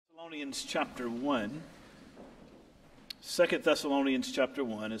Thessalonians chapter 1. 2 Thessalonians chapter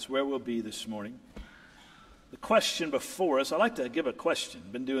 1 is where we'll be this morning. The question before us, I like to give a question.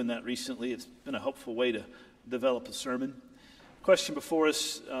 Been doing that recently. It's been a helpful way to develop a sermon. The question before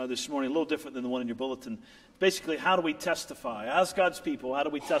us this morning, a little different than the one in your bulletin. Basically, how do we testify? As God's people, how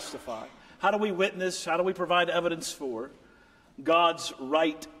do we testify? How do we witness? How do we provide evidence for God's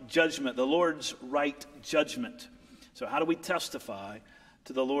right judgment, the Lord's right judgment? So how do we testify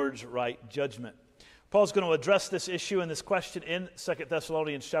to the Lord's right judgment? Paul's going to address this issue and this question in 2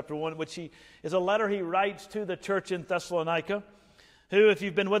 Thessalonians chapter 1, which is a letter he writes to the church in Thessalonica, who, if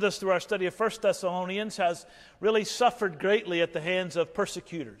you've been with us through our study of 1 Thessalonians, has really suffered greatly at the hands of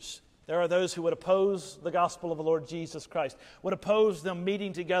persecutors. There are those who would oppose the gospel of the Lord Jesus Christ, would oppose them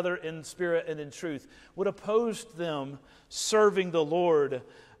meeting together in spirit and in truth, would oppose them serving the Lord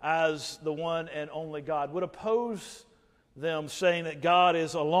as the one and only God, would oppose them saying that God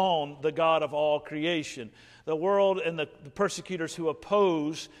is alone the God of all creation. The world and the persecutors who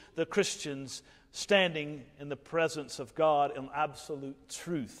oppose the Christians standing in the presence of God in absolute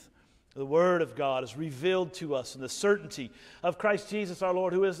truth. The Word of God is revealed to us in the certainty of Christ Jesus our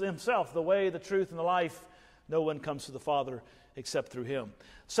Lord, who is Himself the way, the truth, and the life. No one comes to the Father except through Him.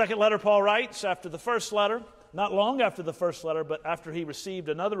 Second letter Paul writes after the first letter, not long after the first letter, but after he received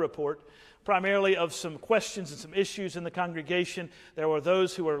another report, primarily of some questions and some issues in the congregation. There were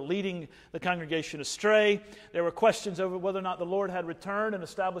those who were leading the congregation astray. There were questions over whether or not the Lord had returned and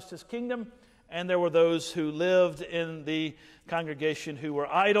established His kingdom. And there were those who lived in the congregation who were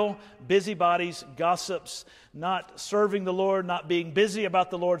idle, busybodies, gossips, not serving the Lord, not being busy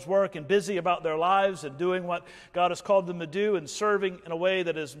about the Lord's work and busy about their lives and doing what God has called them to do and serving in a way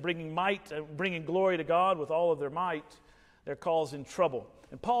that is bringing might and bringing glory to God with all of their might. They're causing trouble.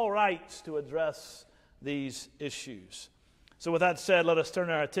 And Paul writes to address these issues. So with that said, let us turn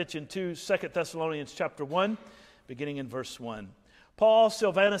our attention to 2 Thessalonians chapter 1, beginning in verse 1. Paul,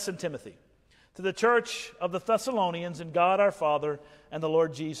 Silvanus, and Timothy, to the church of the Thessalonians in God our Father and the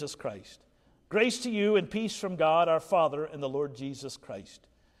Lord Jesus Christ. Grace to you and peace from God our Father and the Lord Jesus Christ.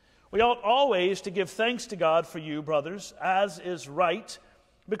 We ought always to give thanks to God for you, brothers, as is right,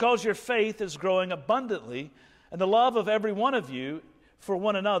 because your faith is growing abundantly, and the love of every one of you for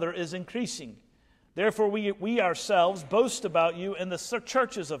one another is increasing. Therefore we ourselves boast about you in the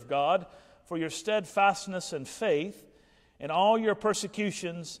churches of God for your steadfastness and faith in all your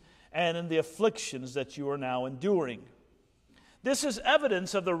persecutions and in the afflictions that you are now enduring. This is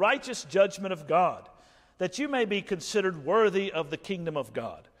evidence of the righteous judgment of God, that you may be considered worthy of the kingdom of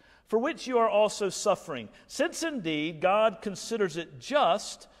God, for which you are also suffering, since indeed God considers it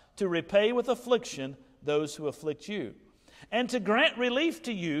just to repay with affliction those who afflict you, and to grant relief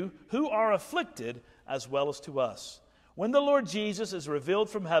to you who are afflicted as well as to us, when the Lord Jesus is revealed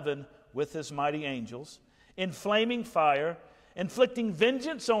from heaven with His mighty angels, in flaming fire, inflicting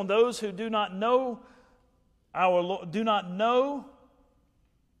vengeance on those who do not know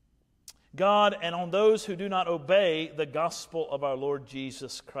God, and on those who do not obey the gospel of our Lord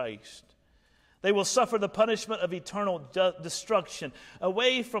Jesus Christ. They will suffer the punishment of eternal destruction,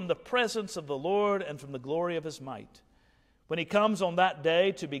 away from the presence of the Lord and from the glory of His might, when He comes on that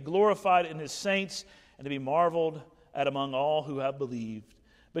day to be glorified in His saints and to be marveled at among all who have believed,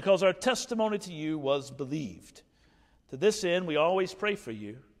 because our testimony to you was believed. To this end, we always pray for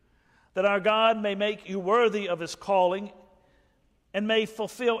you, that our God may make you worthy of His calling and may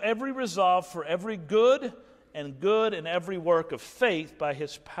fulfill every resolve for every good in every work of faith by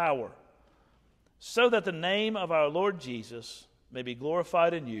His power, so that the name of our Lord Jesus may be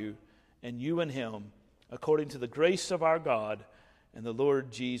glorified in you and you in Him, according to the grace of our God and the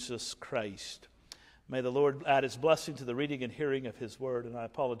Lord Jesus Christ. May the Lord add His blessing to the reading and hearing of His word, and I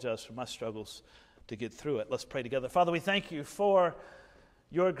apologize for my struggles to get through it. Let's pray together. Father, we thank you for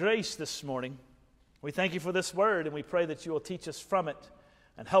your grace this morning. We thank you for this word, and we pray that you will teach us from it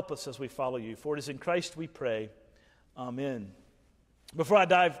and help us as we follow you. For it is in Christ we pray. Amen. Before I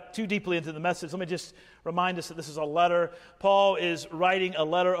dive too deeply into the message, let me just remind us that this is a letter. Paul is writing a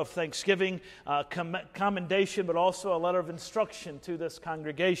letter of thanksgiving, commendation, but also a letter of instruction to this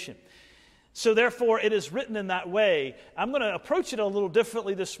congregation. So therefore, it is written in that way. I'm going to approach it a little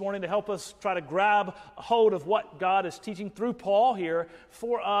differently this morning to help us try to grab a hold of what God is teaching through Paul here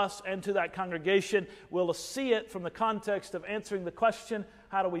for us and to that congregation. We'll see it from the context of answering the question,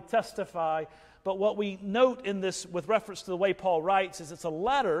 how do we testify? But what we note in this with reference to the way Paul writes is it's a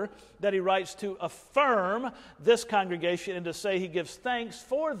letter that he writes to affirm this congregation and to say he gives thanks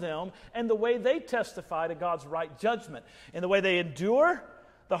for them and the way they testify to God's right judgment, and the way they endure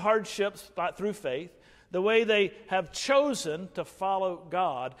the hardships through faith, the way they have chosen to follow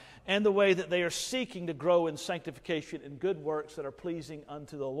God, and the way that they are seeking to grow in sanctification and good works that are pleasing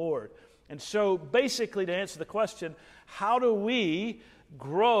unto the Lord. And so basically, to answer the question, how do we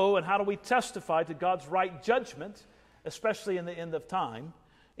grow and how do we testify to God's right judgment, especially in the end of time,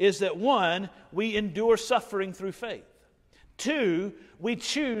 is that 1, we endure suffering through faith. 2, we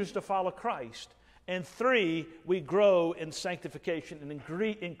choose to follow Christ. And 3, we grow in sanctification and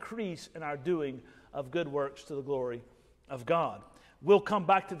increase in our doing of good works to the glory of God. We'll come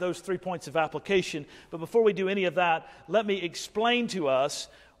back to those 3 points of application, but before we do any of that, let me explain to us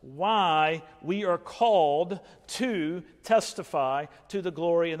why we are called to testify to the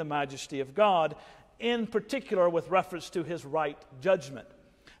glory and the majesty of God, in particular with reference to His right judgment.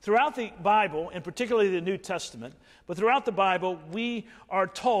 Throughout the Bible, and particularly the New Testament, but throughout the Bible, we are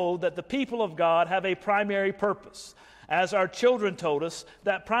told that the people of God have a primary purpose. As our children told us,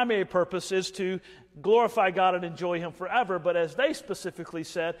 that primary purpose is to glorify God and enjoy Him forever, but as they specifically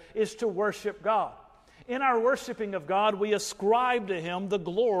said, is to worship God. In our worshiping of God, we ascribe to Him the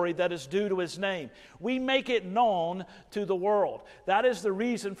glory that is due to His name. We make it known to the world. That is the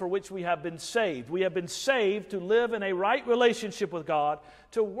reason for which we have been saved. We have been saved to live in a right relationship with God,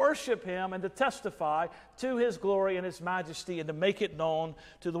 to worship Him and to testify to His glory and His majesty and to make it known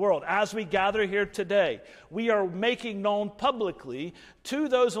to the world. As we gather here today, we are making known publicly to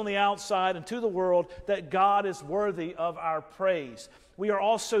those on the outside and to the world that God is worthy of our praise. We are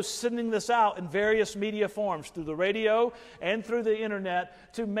also sending this out in various media forms, through the radio and through the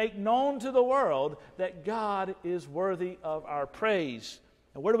internet, to make known to the world that God is worthy of our praise.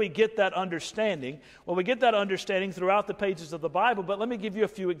 And where do we get that understanding? Well, we get that understanding throughout the pages of the Bible, but let me give you a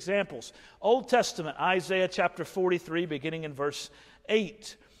few examples. Old Testament, Isaiah chapter 43, beginning in verse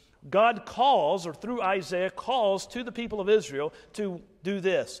 8. God calls, or through Isaiah, calls to the people of Israel to do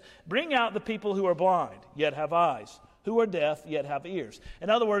this. Bring out the people who are blind, yet have eyes, who are deaf, yet have ears. In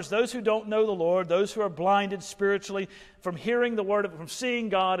other words, those who don't know the Lord, those who are blinded spiritually from hearing the word, from seeing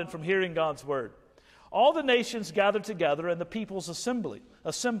God and from hearing God's word. All the nations gather together and the peoples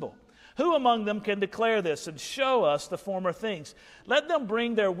assemble. Who among them can declare this and show us the former things? Let them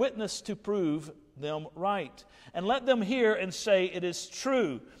bring their witness to prove them right. And let them hear and say it is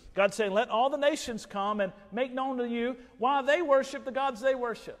true. God's saying, let all the nations come and make known to you why they worship the gods they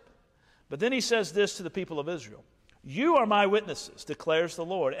worship. But then He says this to the people of Israel. You are my witnesses, declares the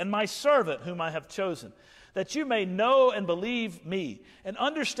Lord, and my servant whom I have chosen, that you may know and believe me, and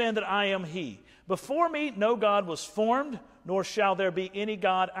understand that I am He. Before me no God was formed, nor shall there be any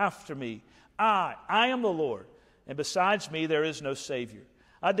God after me. I am the Lord, and besides me there is no Savior.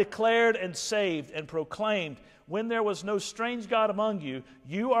 I declared and saved and proclaimed, when there was no strange God among you,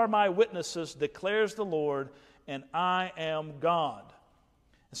 you are my witnesses, declares the Lord, and I am God.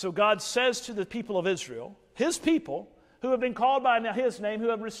 And so God says to the people of Israel, His people, who have been called by His name, who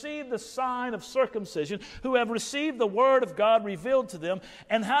have received the sign of circumcision, who have received the word of God revealed to them,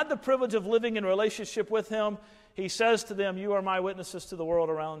 and had the privilege of living in relationship with Him, He says to them, you are my witnesses to the world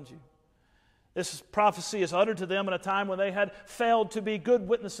around you. This prophecy is uttered to them in a time when they had failed to be good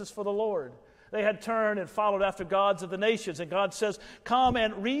witnesses for the Lord. They had turned and followed after gods of the nations. And God says, come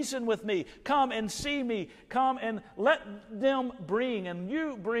and reason with me. Come and see me. Come and let them bring, and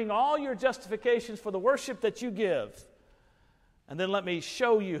you bring all your justifications for the worship that you give. And then let me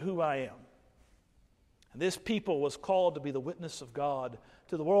show you who I am. And this people was called to be the witness of God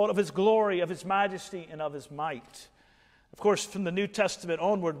to the world, of His glory, of His majesty, and of His might. Of course, from the New Testament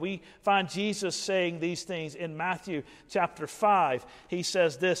onward, we find Jesus saying these things in Matthew chapter 5. He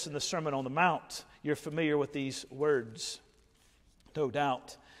says this in the Sermon on the Mount. You're familiar with these words, no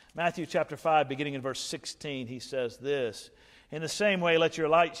doubt. Matthew chapter 5, beginning in verse 16, He says this. In the same way, let your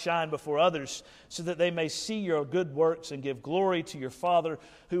light shine before others, so that they may see your good works and give glory to your Father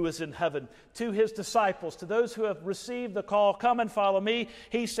who is in heaven. To His disciples, to those who have received the call, come and follow me,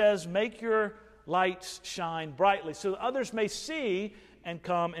 He says, make your lights shine brightly, so that others may see and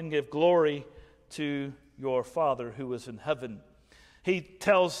come and give glory to your Father who is in heaven. He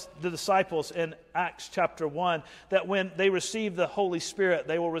tells the disciples in Acts chapter 1 that when they receive the Holy Spirit,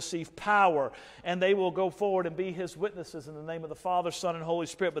 they will receive power, and they will go forward and be His witnesses in the name of the Father, Son, and Holy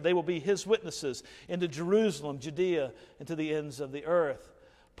Spirit, but they will be His witnesses into Jerusalem, Judea, and to the ends of the earth.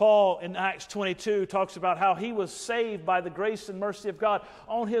 Paul in Acts 22 talks about how he was saved by the grace and mercy of God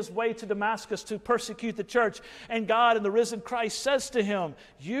on his way to Damascus to persecute the church. And God in the risen Christ says to him,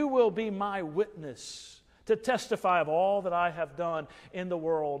 you will be my witness to testify of all that I have done in the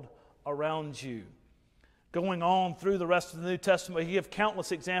world around you. Going on through the rest of the New Testament, he gives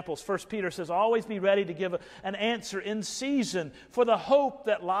countless examples. 1 Peter says, always be ready to give an answer in season for the hope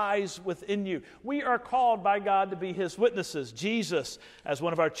that lies within you. We are called by God to be His witnesses. Jesus, as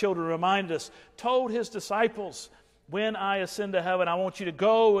one of our children reminded us, told His disciples, when I ascend to heaven, I want you to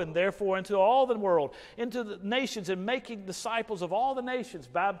go and therefore into all the world, into the nations, and making disciples of all the nations,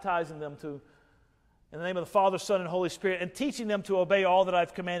 baptizing them in the name of the Father, Son, and Holy Spirit, and teaching them to obey all that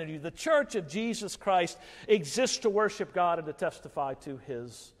I've commanded you. The church of Jesus Christ exists to worship God and to testify to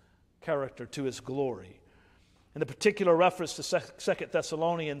His character, to His glory. In the particular reference to 2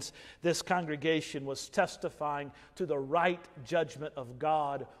 Thessalonians, this congregation was testifying to the right judgment of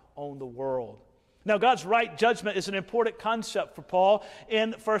God on the world. Now, God's right judgment is an important concept for Paul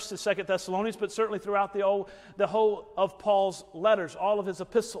in 1st and 2nd Thessalonians, but certainly throughout the whole of Paul's letters, all of his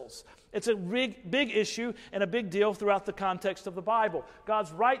epistles. It's a big issue and a big deal throughout the context of the Bible.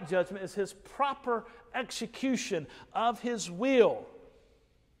 God's right judgment is His proper execution of His will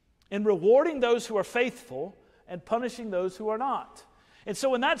in rewarding those who are faithful and punishing those who are not. And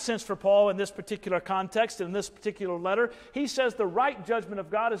so in that sense for Paul, in this particular context, in this particular letter, he says the right judgment of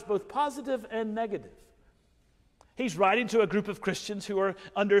God is both positive and negative. He's writing to a group of Christians who are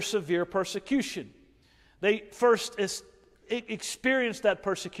under severe persecution. They first experienced that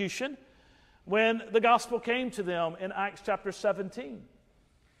persecution when the gospel came to them in Acts chapter 17.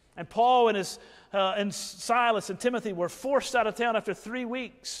 And Paul and Silas and Timothy were forced out of town after 3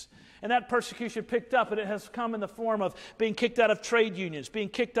 weeks. And that persecution picked up, and it has come in the form of being kicked out of trade unions, being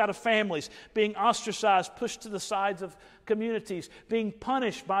kicked out of families, being ostracized, pushed to the sides of communities, being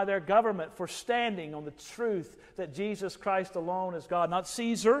punished by their government for standing on the truth that Jesus Christ alone is God, not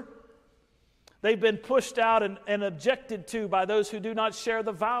Caesar. They've been pushed out and objected to by those who do not share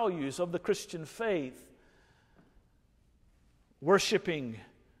the values of the Christian faith, worshiping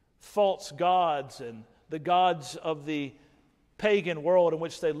false gods, and the gods of the pagan world in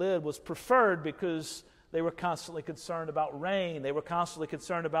which they lived was preferred because they were constantly concerned about rain. They were constantly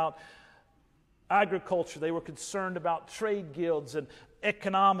concerned about agriculture. They were concerned about trade guilds and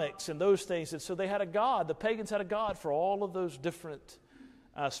economics and those things. And so they had a god. The pagans had a god for all of those different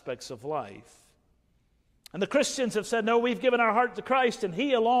aspects of life. And the Christians have said, no, we've given our heart to Christ, and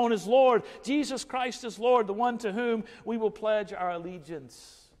He alone is Lord. Jesus Christ is Lord, the one to whom we will pledge our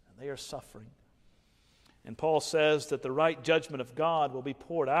allegiance. And they are suffering. And Paul says that the right judgment of God will be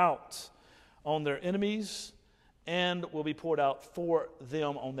poured out on their enemies and will be poured out for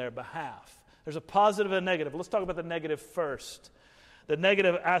them on their behalf. There's a positive and a negative. Let's talk about the negative first. The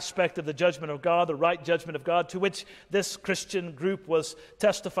negative aspect of the judgment of God, the right judgment of God, to which this Christian group was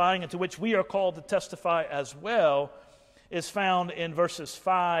testifying and to which we are called to testify as well, is found in verses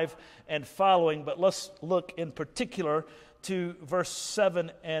 5 and following. But let's look in particular to verse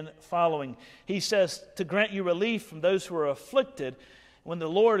 7 and following. He says, to grant you relief from those who are afflicted when the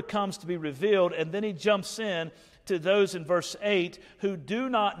Lord comes to be revealed. And then he jumps in to those in verse 8 who do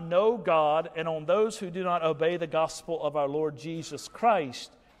not know God, and on those who do not obey the gospel of our Lord Jesus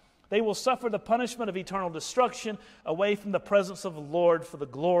Christ. They will suffer the punishment of eternal destruction away from the presence of the Lord for the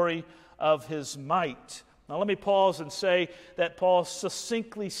glory of His might. Now let me pause and say that Paul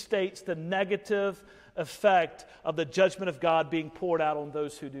succinctly states the negative effect of the judgment of God being poured out on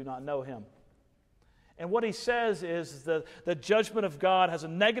those who do not know Him. And what he says is that the judgment of God has a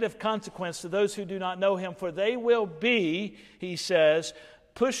negative consequence to those who do not know Him, for they will be, he says,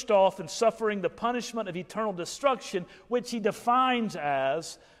 pushed off and suffering the punishment of eternal destruction, which he defines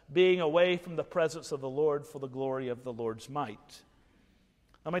as being away from the presence of the Lord for the glory of the Lord's might.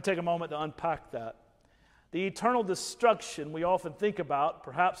 Let me take a moment to unpack that. The eternal destruction we often think about,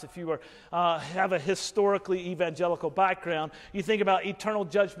 perhaps if you have a historically evangelical background, you think about eternal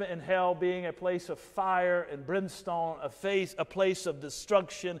judgment in hell being a place of fire and brimstone, a place of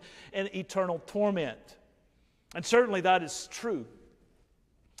destruction and eternal torment. And certainly that is true.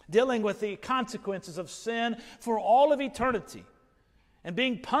 Dealing with the consequences of sin for all of eternity and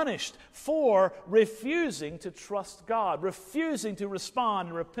being punished for refusing to trust God, refusing to respond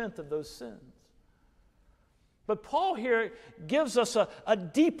and repent of those sins. But Paul here gives us a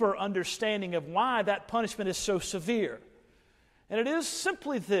deeper understanding of why that punishment is so severe. And it is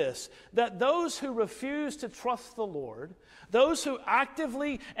simply this, that those who refuse to trust the Lord, those who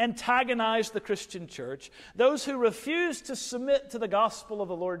actively antagonize the Christian church, those who refuse to submit to the gospel of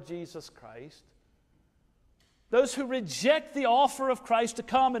the Lord Jesus Christ, those who reject the offer of Christ to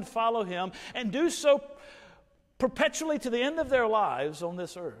come and follow Him and do so perpetually to the end of their lives on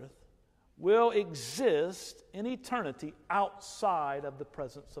this earth, will exist in eternity outside of the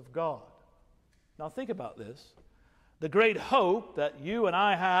presence of God. Now think about this. The great hope that you and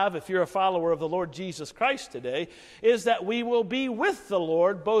I have, if you're a follower of the Lord Jesus Christ today, is that we will be with the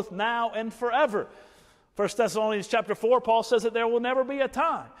Lord both now and forever. 1 Thessalonians chapter 4, Paul says that there will never be a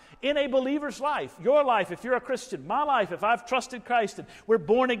time in a believer's life, your life, if you're a Christian, my life, if I've trusted Christ and we're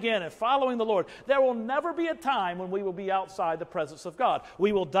born again and following the Lord, there will never be a time when we will be outside the presence of God.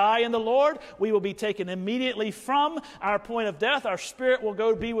 We will die in the Lord. We will be taken immediately from our point of death. Our spirit will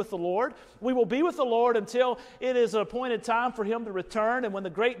go be with the Lord. We will be with the Lord until it is an appointed time for Him to return. And when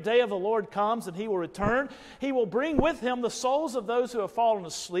the great day of the Lord comes and He will return, He will bring with Him the souls of those who have fallen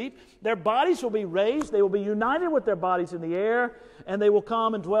asleep. Their bodies will be raised. They will be united with their bodies in the air, and they will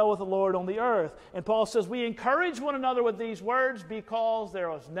come and dwell with the Lord on the earth. And Paul says, we encourage one another with these words because there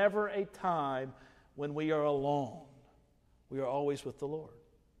is never a time when we are alone. We are always with the Lord.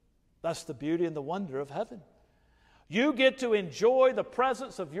 That's the beauty and the wonder of heaven. You get to enjoy the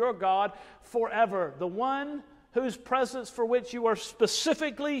presence of your God forever, the one whose presence for which you are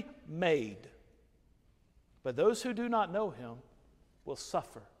specifically made. But those who do not know Him will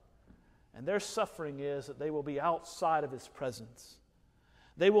suffer. And their suffering is that they will be outside of His presence.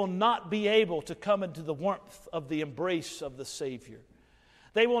 They will not be able to come into the warmth of the embrace of the Savior.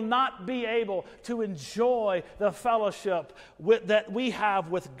 They will not be able to enjoy the fellowship that we have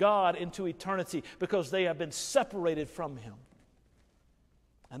with God into eternity because they have been separated from Him.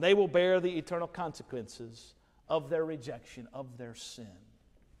 And they will bear the eternal consequences of their rejection, of their sin.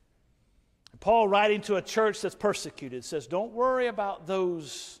 Paul, writing to a church that's persecuted, says, don't worry about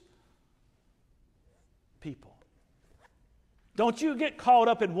those people. Don't you get caught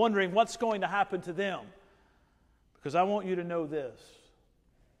up in wondering what's going to happen to them. Because I want you to know this.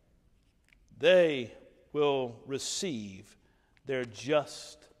 They will receive their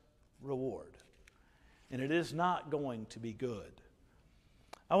just reward. And it is not going to be good.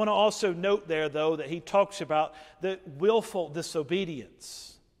 I want to also note there, though, that he talks about the willful disobedience.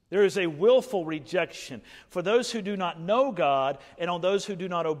 There is a willful rejection for those who do not know God and on those who do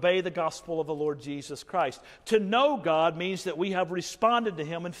not obey the gospel of the Lord Jesus Christ. To know God means that we have responded to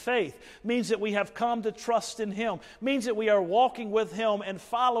Him in faith, means that we have come to trust in Him, means that we are walking with Him and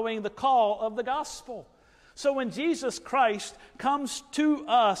following the call of the gospel. So when Jesus Christ comes to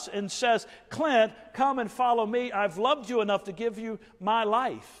us and says, Clint, come and follow me, I've loved you enough to give you my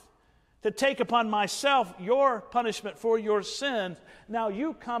life, to take upon myself your punishment for your sins. Now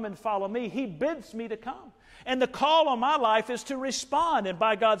you come and follow me. He bids me to come. And the call on my life is to respond. And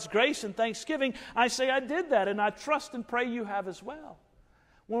by God's grace and thanksgiving, I say I did that. And I trust and pray you have as well.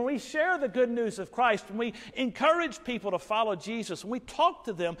 When we share the good news of Christ, when we encourage people to follow Jesus, when we talk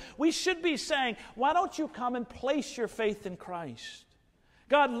to them, we should be saying, why don't you come and place your faith in Christ?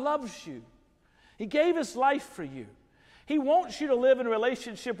 God loves you. He gave His life for you. He wants you to live in a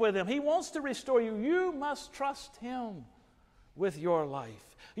relationship with Him. He wants to restore you. You must trust Him with your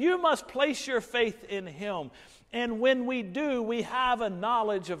life. You must place your faith in Him. And when we do, we have a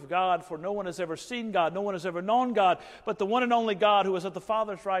knowledge of God, for no one has ever seen God, no one has ever known God, but the one and only God who is at the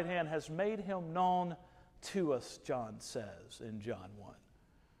Father's right hand has made Him known to us, John says in John 1.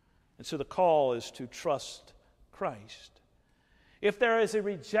 And so the call is to trust Christ. If there is a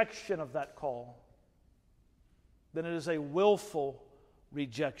rejection of that call, then it is a willful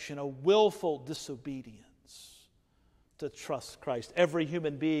rejection, a willful disobedience to trust Christ. Every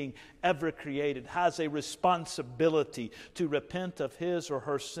human being ever created has a responsibility to repent of his or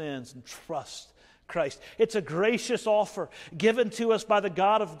her sins and trust Christ. It's a gracious offer given to us by the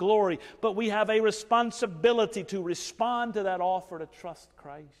God of glory, but we have a responsibility to respond to that offer to trust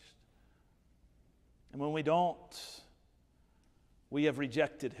Christ. And when we don't, we have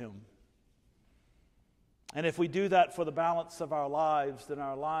rejected Him. And if we do that for the balance of our lives, then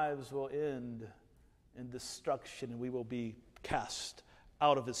our lives will end in destruction and we will be cast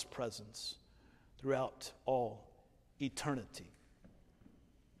out of His presence throughout all eternity.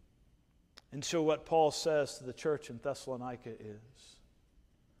 And so what Paul says to the church in Thessalonica is,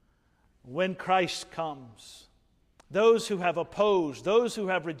 when Christ comes, those who have opposed, those who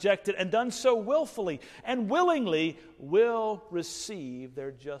have rejected and done so willfully and willingly will receive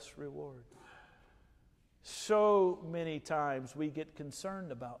their just reward. So many times we get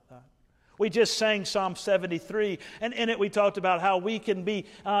concerned about that. We just sang Psalm 73, and in it we talked about how we can be,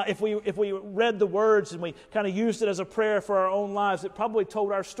 if we read the words and we kind of used it as a prayer for our own lives, it probably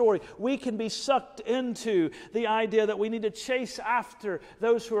told our story. We can be sucked into the idea that we need to chase after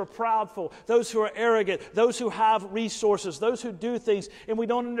those who are proudful, those who are arrogant, those who have resources, those who do things, and we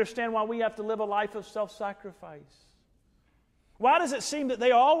don't understand why we have to live a life of self-sacrifice. Why does it seem that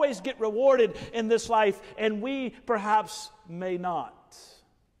they always get rewarded in this life and we perhaps may not?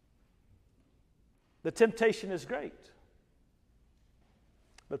 The temptation is great.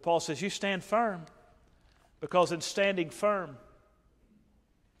 But Paul says, you stand firm, because in standing firm,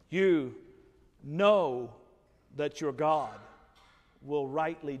 you know that your God will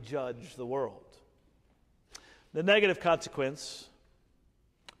rightly judge the world. The negative consequence,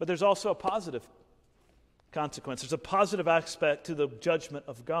 but there's also a positive consequence. There's a positive aspect to the judgment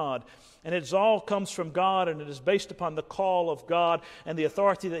of God. And it all comes from God, and it is based upon the call of God and the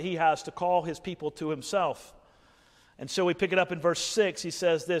authority that He has to call His people to Himself. And so we pick it up in verse 6. He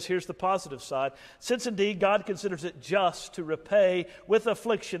says this, here's the positive side. Since indeed God considers it just to repay with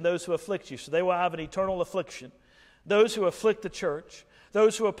affliction those who afflict you. So they will have an eternal affliction. Those who afflict the church,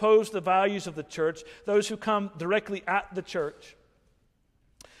 those who oppose the values of the church, those who come directly at the church.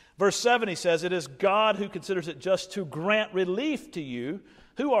 Verse 7, he says, it is God who considers it just to grant relief to you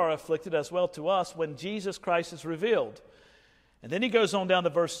who are afflicted, as well to us when Jesus Christ is revealed. And then he goes on down to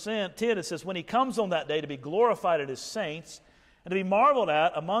verse 10. It says, when He comes on that day to be glorified at His saints and to be marveled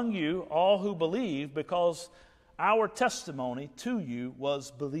at among you all who believe, because our testimony to you was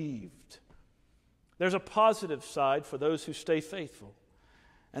believed. There's a positive side for those who stay faithful.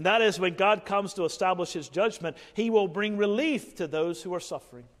 And that is when God comes to establish His judgment, He will bring relief to those who are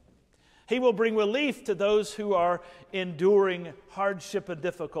suffering. He will bring relief to those who are enduring hardship and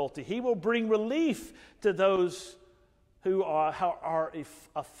difficulty. He will bring relief to those who are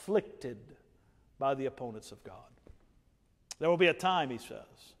afflicted by the opponents of God. There will be a time, he says,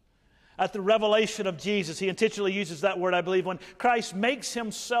 at the revelation of Jesus. He intentionally uses that word, I believe, when Christ makes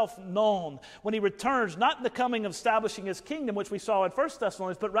Himself known, when He returns, not in the coming of establishing His kingdom, which we saw in 1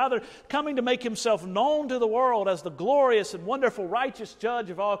 Thessalonians, but rather coming to make Himself known to the world as the glorious and wonderful righteous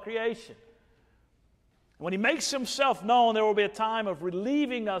judge of all creation. And when He makes Himself known, there will be a time of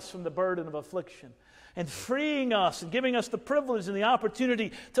relieving us from the burden of affliction and freeing us and giving us the privilege and the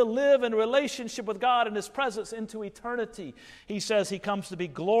opportunity to live in relationship with God in His presence into eternity. He says He comes to be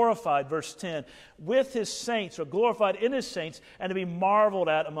glorified, verse 10, with His saints, or glorified in His saints, and to be marveled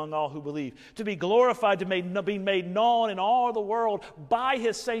at among all who believe. To be glorified, to be made known in all the world by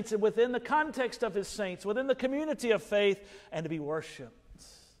His saints and within the context of His saints, within the community of faith, and to be worshipped.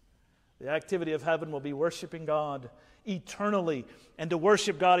 The activity of heaven will be worshiping God eternally. And to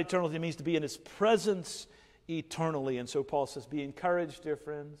worship God eternally means to be in His presence eternally. And so Paul says, be encouraged, dear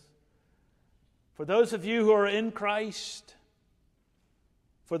friends. For those of you who are in Christ,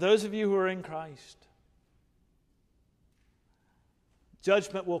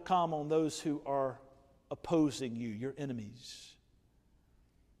 judgment will come on those who are opposing you, your enemies.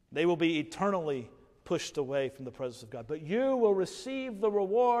 They will be eternally pushed away from the presence of God. But you will receive the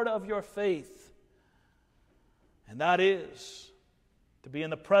reward of your faith. And that is to be in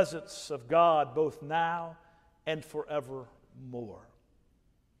the presence of God both now and forevermore.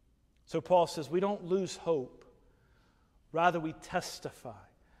 So Paul says we don't lose hope. Rather, we testify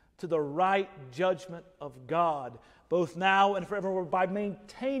to the right judgment of God both now and forevermore by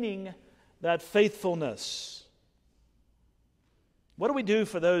maintaining that faithfulness. What do we do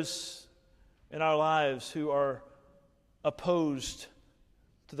for those in our lives who are opposed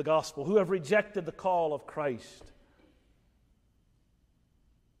to the gospel, who have rejected the call of Christ?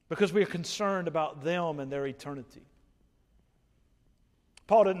 Because we are concerned about them and their eternity.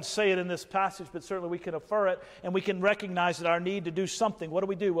 Paul didn't say it in this passage, but certainly we can infer it, and we can recognize that our need to do something. What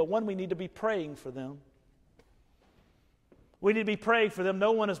do? Well, one, we need to be praying for them. We need to be praying for them.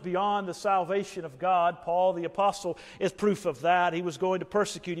 No one is beyond the salvation of God. Paul, the apostle, is proof of that. He was going to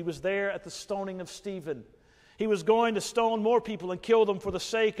persecute. He was there at the stoning of Stephen. He was going to stone more people and kill them for the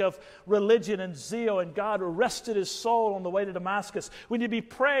sake of religion and zeal, and God arrested his soul on the way to Damascus. We need to be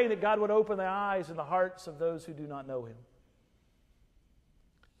praying that God would open the eyes and the hearts of those who do not know Him.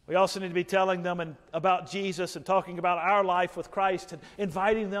 We also need to be telling them about Jesus and talking about our life with Christ and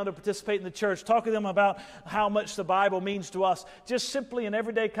inviting them to participate in the church, talking to them about how much the Bible means to us, just simply in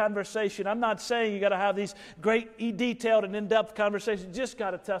everyday conversation. I'm not saying you got to have these great detailed and in-depth conversations. You just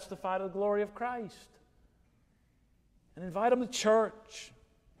got to testify to the glory of Christ. And invite them to church.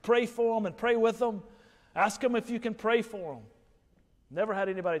 Pray for them and pray with them. Ask them if you can pray for them. Never had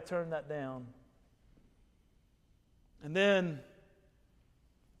anybody turn that down. And then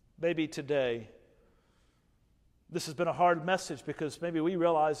maybe today, this has been a hard message because maybe we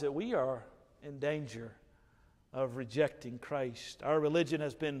realize that we are in danger of rejecting Christ. Our religion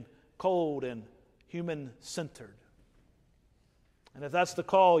has been cold and human-centered. And if that's the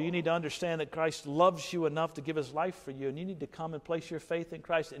call, you need to understand that Christ loves you enough to give His life for you, and you need to come and place your faith in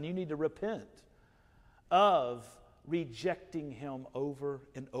Christ, and you need to repent of rejecting Him over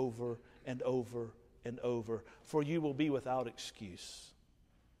and over and over and over, for you will be without excuse.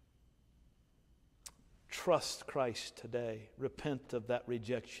 trust Christ today. Repent of that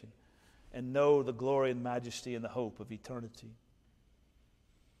rejection and know the glory and majesty and the hope of eternity.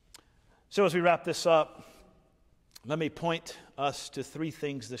 So as we wrap this up, let me point us to three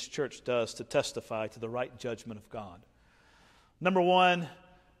things this church does to testify to the right judgment of God. Number one,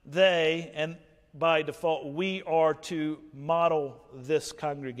 they, and by default, we are to model this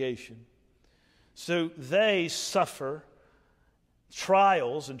congregation. So they suffer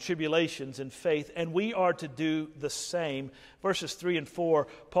trials and tribulations in faith, and we are to do the same. Verses 3 and 4,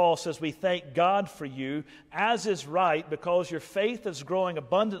 Paul says, "We thank God for you, as is right, because your faith is growing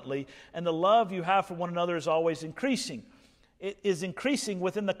abundantly, and the love you have for one another is always increasing." It is increasing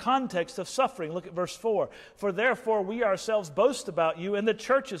within the context of suffering. Look at verse 4. "For therefore we ourselves boast about you in the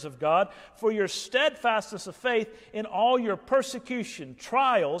churches of God, for your steadfastness of faith in all your persecution,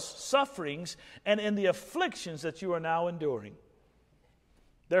 trials, sufferings, and in the afflictions that you are now enduring."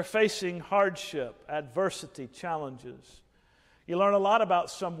 They're facing hardship, adversity, challenges. You learn a lot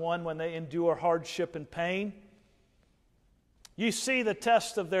about someone when they endure hardship and pain. You see the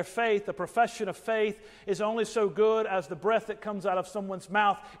test of their faith. The profession of faith is only so good as the breath that comes out of someone's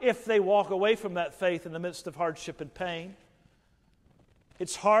mouth if they walk away from that faith in the midst of hardship and pain.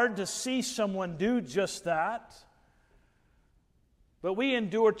 It's hard to see someone do just that. But we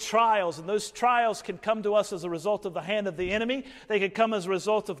endure trials, and those trials can come to us as a result of the hand of the enemy. They can come as a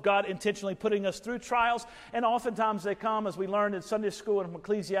result of God intentionally putting us through trials. And oftentimes they come, as we learned in Sunday school and from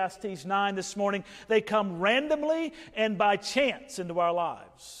Ecclesiastes 9 this morning, they come randomly and by chance into our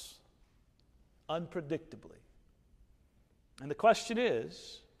lives, unpredictably. And the question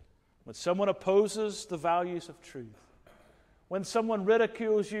is, when someone opposes the values of truth, when someone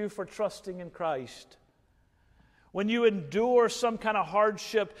ridicules you for trusting in Christ, when you endure some kind of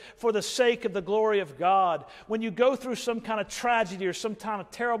hardship for the sake of the glory of God, when you go through some kind of tragedy or some kind of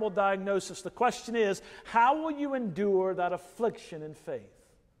terrible diagnosis, the question is, how will you endure that affliction in faith?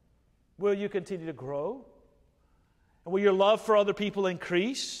 Will you continue to grow? And will your love for other people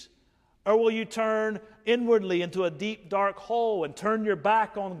increase? Or will you turn inwardly into a deep, dark hole and turn your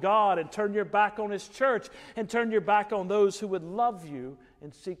back on God and turn your back on His church and turn your back on those who would love you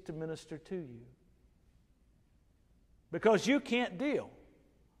and seek to minister to you? Because you can't deal.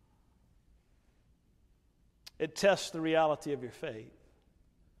 It tests the reality of your faith.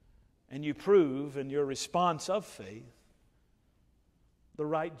 And you prove in your response of faith the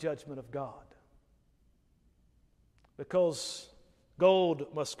right judgment of God. Because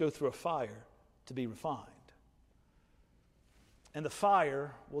gold must go through a fire to be refined. And the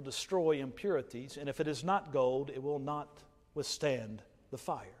fire will destroy impurities. And if it is not gold, it will not withstand the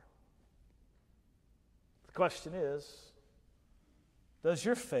fire. The question is, does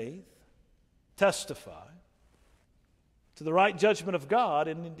your faith testify to the right judgment of God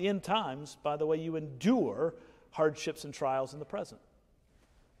in the end times by the way you endure hardships and trials in the present?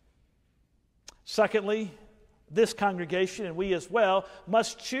 Secondly, this congregation, and we as well,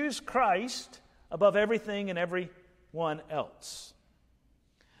 must choose Christ above everything and everyone else.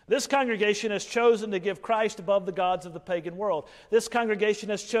 This congregation has chosen to give Christ above the gods of the pagan world. This congregation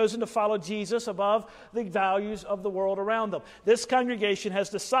has chosen to follow Jesus above the values of the world around them. This congregation has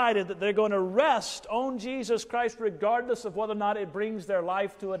decided that they're going to rest on Jesus Christ regardless of whether or not it brings their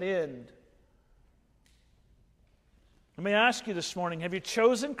life to an end. Let me ask you this morning, have you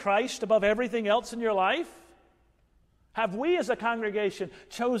chosen Christ above everything else in your life? Have we as a congregation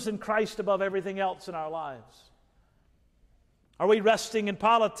chosen Christ above everything else in our lives? Are we resting in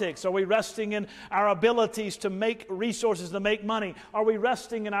politics? Are we resting in our abilities to make resources, to make money? Are we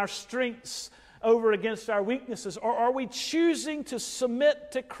resting in our strengths over against our weaknesses? Or are we choosing to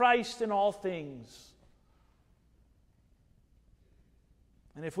submit to Christ in all things?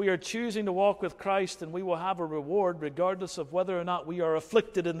 And if we are choosing to walk with Christ, then we will have a reward regardless of whether or not we are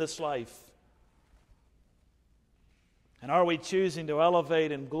afflicted in this life. And are we choosing to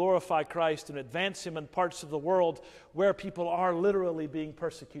elevate and glorify Christ and advance Him in parts of the world where people are literally being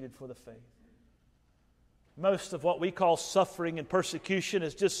persecuted for the faith? Most of what we call suffering and persecution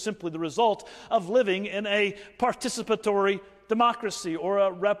is just simply the result of living in a participatory democracy or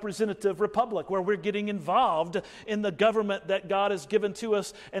a representative republic where we're getting involved in the government that God has given to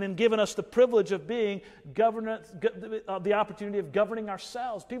us and in given us the privilege of being the opportunity of governing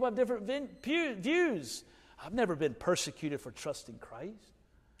ourselves. People have different views. I've never been persecuted for trusting Christ.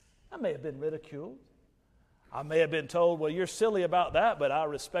 I may have been ridiculed. I may have been told, well, you're silly about that, but I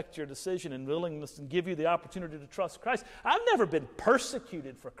respect your decision and willingness and give you the opportunity to trust Christ. I've never been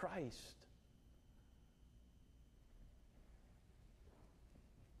persecuted for Christ.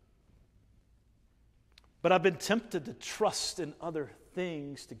 But I've been tempted to trust in other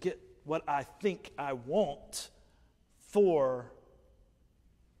things to get what I think I want for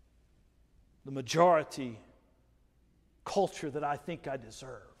the majority culture that I think I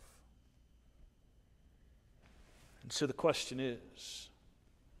deserve. And so the question is,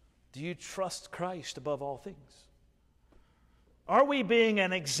 do you trust Christ above all things? Are we being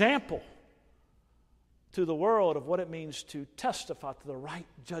an example to the world of what it means to testify to the right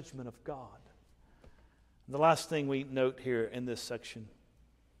judgment of God? And the last thing we note here in this section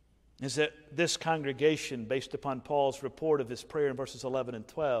is that this congregation, based upon Paul's report of his prayer in verses 11 and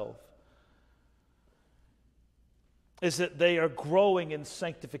 12, is that they are growing in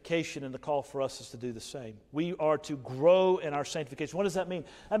sanctification, and the call for us is to do the same. We are to grow in our sanctification. What does that mean?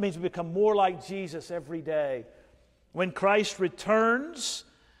 That means we become more like Jesus every day. When Christ returns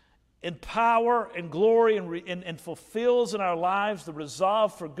in power and glory and fulfills in our lives the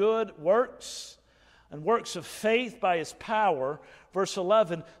resolve for good works and works of faith by His power, verse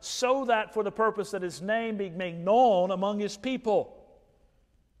 11, so that for the purpose that His name be made known among His people,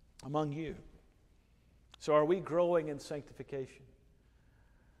 among you. So are we growing in sanctification?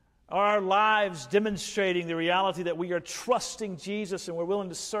 Are our lives demonstrating the reality that we are trusting Jesus and we're willing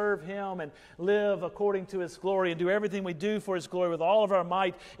to serve Him and live according to His glory and do everything we do for His glory with all of our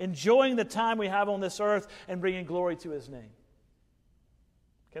might, enjoying the time we have on this earth and bringing glory to His name?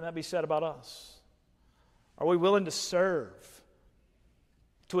 Can that be said about us? Are we willing to serve,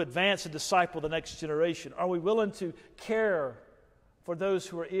 to advance and disciple the next generation? Are we willing to care for those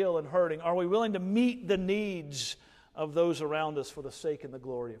who are ill and hurting? Are we willing to meet the needs of those around us for the sake and the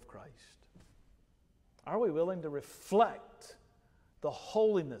glory of Christ? Are we willing to reflect the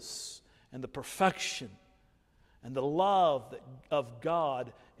holiness and the perfection and the love of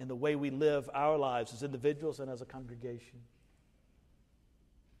God in the way we live our lives as individuals and as a congregation?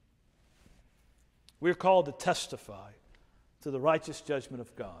 We're called to testify to the righteous judgment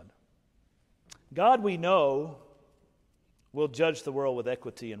of God. God, we know, will judge the world with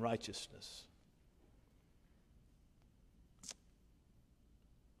equity and righteousness.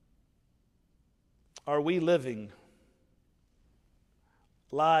 Are we living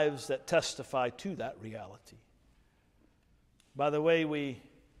lives that testify to that reality? By the way we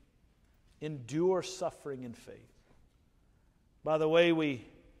endure suffering in faith, by the way we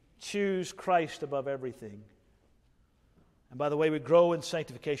choose Christ above everything, and by the way we grow in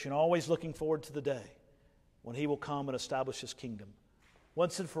sanctification, always looking forward to the day when He will come and establish His kingdom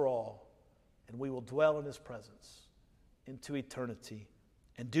once and for all, and we will dwell in His presence into eternity.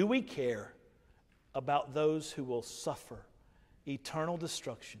 And do we care about those who will suffer eternal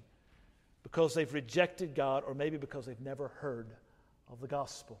destruction because they've rejected God, or maybe because they've never heard of the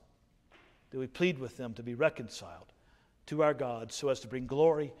gospel? Do we plead with them to be reconciled to our God so as to bring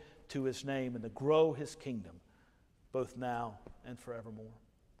glory to His name and to grow His kingdom both now and forevermore?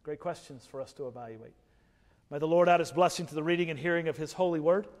 Great questions for us to evaluate. May the Lord add His blessing to the reading and hearing of His holy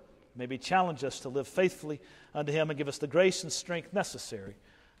word. May He challenge us to live faithfully unto Him and give us the grace and strength necessary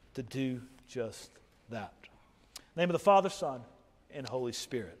to do just that. In the name of the Father, Son, and Holy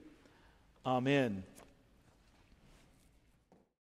Spirit. Amen.